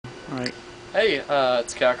Alright. Hey,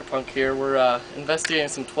 it's Cockapunk here. We're investigating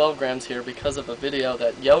some 12 grams here because of a video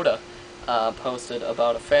that Yoda posted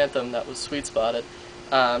about a phantom that was sweet spotted.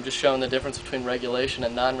 Just showing the difference between regulation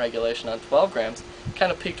and non-regulation on 12 grams.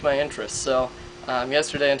 Kind of piqued my interest. So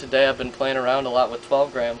yesterday and today I've been playing around a lot with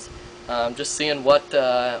 12 grams, just seeing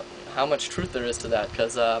how much truth there is to that,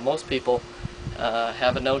 because most people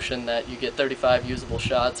have a notion that you get 35 usable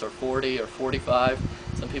shots, or 40 or 45.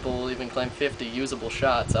 Some people will even claim 50 usable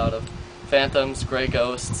shots out of phantoms, gray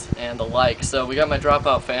ghosts, and the like. So we got my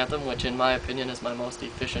dropout phantom, which in my opinion is my most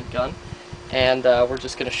efficient gun, and we're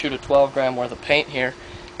just going to shoot a 12 gram worth of paint here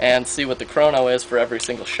and see what the chrono is for every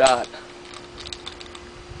single shot.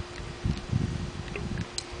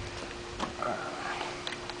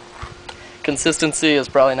 Consistency is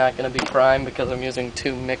probably not going to be prime because I'm using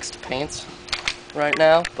two mixed paints right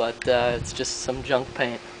now, but it's just some junk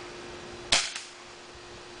paint.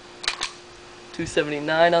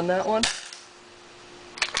 279 on that one,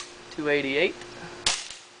 288,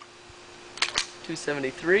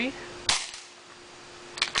 273,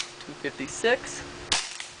 256,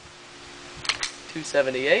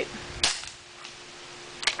 278,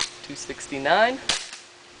 269,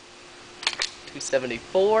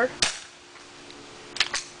 274,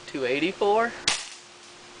 284,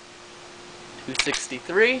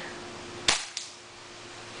 263,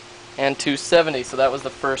 and 270. So that was the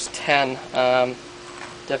first 10.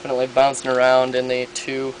 Definitely bouncing around in the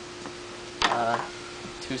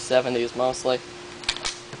 270s mostly.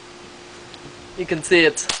 You can see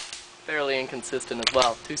it's fairly inconsistent as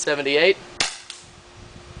well. 278,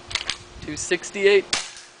 268,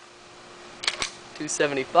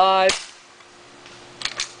 275,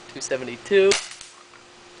 272,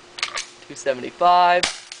 275,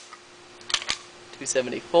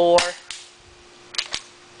 274,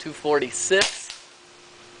 246,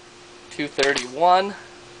 231,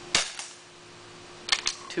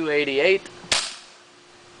 288,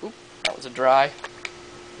 oop, that was a dry,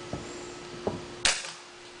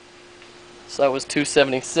 so that was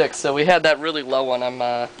 276, so we had that really low one. I'm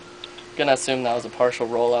gonna assume that was a partial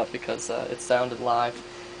rollout because it sounded live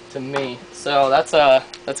to me. So that's our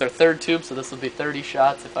third tube, so this will be 30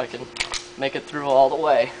 shots if I can make it through all the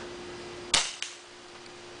way.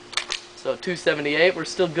 So 278, we're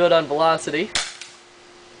still good on velocity.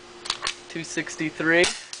 263,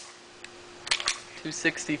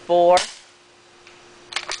 264,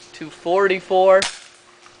 244,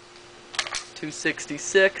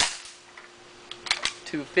 266,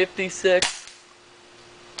 256,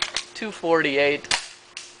 248,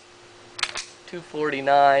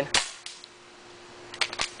 249,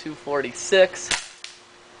 246,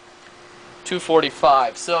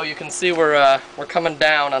 245. So you can see we're coming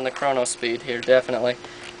down on the chrono speed here, definitely.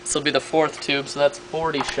 This will be the fourth tube, so that's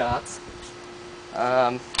 40 shots.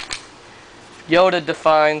 Yoda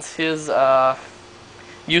defines his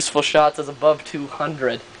useful shots as above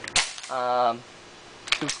 200.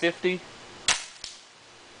 250,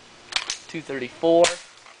 234,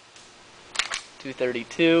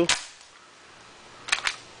 232,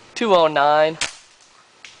 209,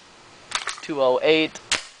 208,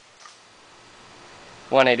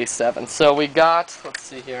 187. So we got, let's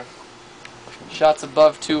see here, shots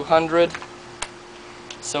above 200.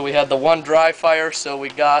 So we had the one dry fire, so we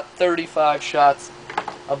got 35 shots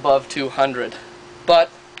above 200. But,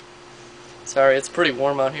 sorry, it's pretty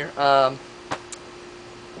warm out here.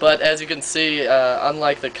 But as you can see,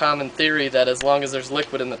 unlike the common theory that as long as there's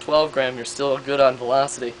liquid in the 12 gram, you're still good on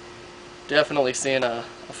velocity, definitely seeing a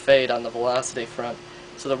fade on the velocity front.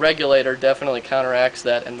 So the regulator definitely counteracts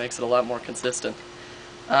that and makes it a lot more consistent.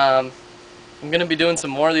 I'm going to be doing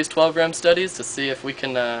some more of these 12 gram studies to see if we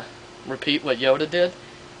can repeat what Yoda did,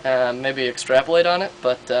 maybe extrapolate on it,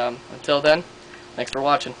 but until then, thanks for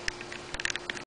watching.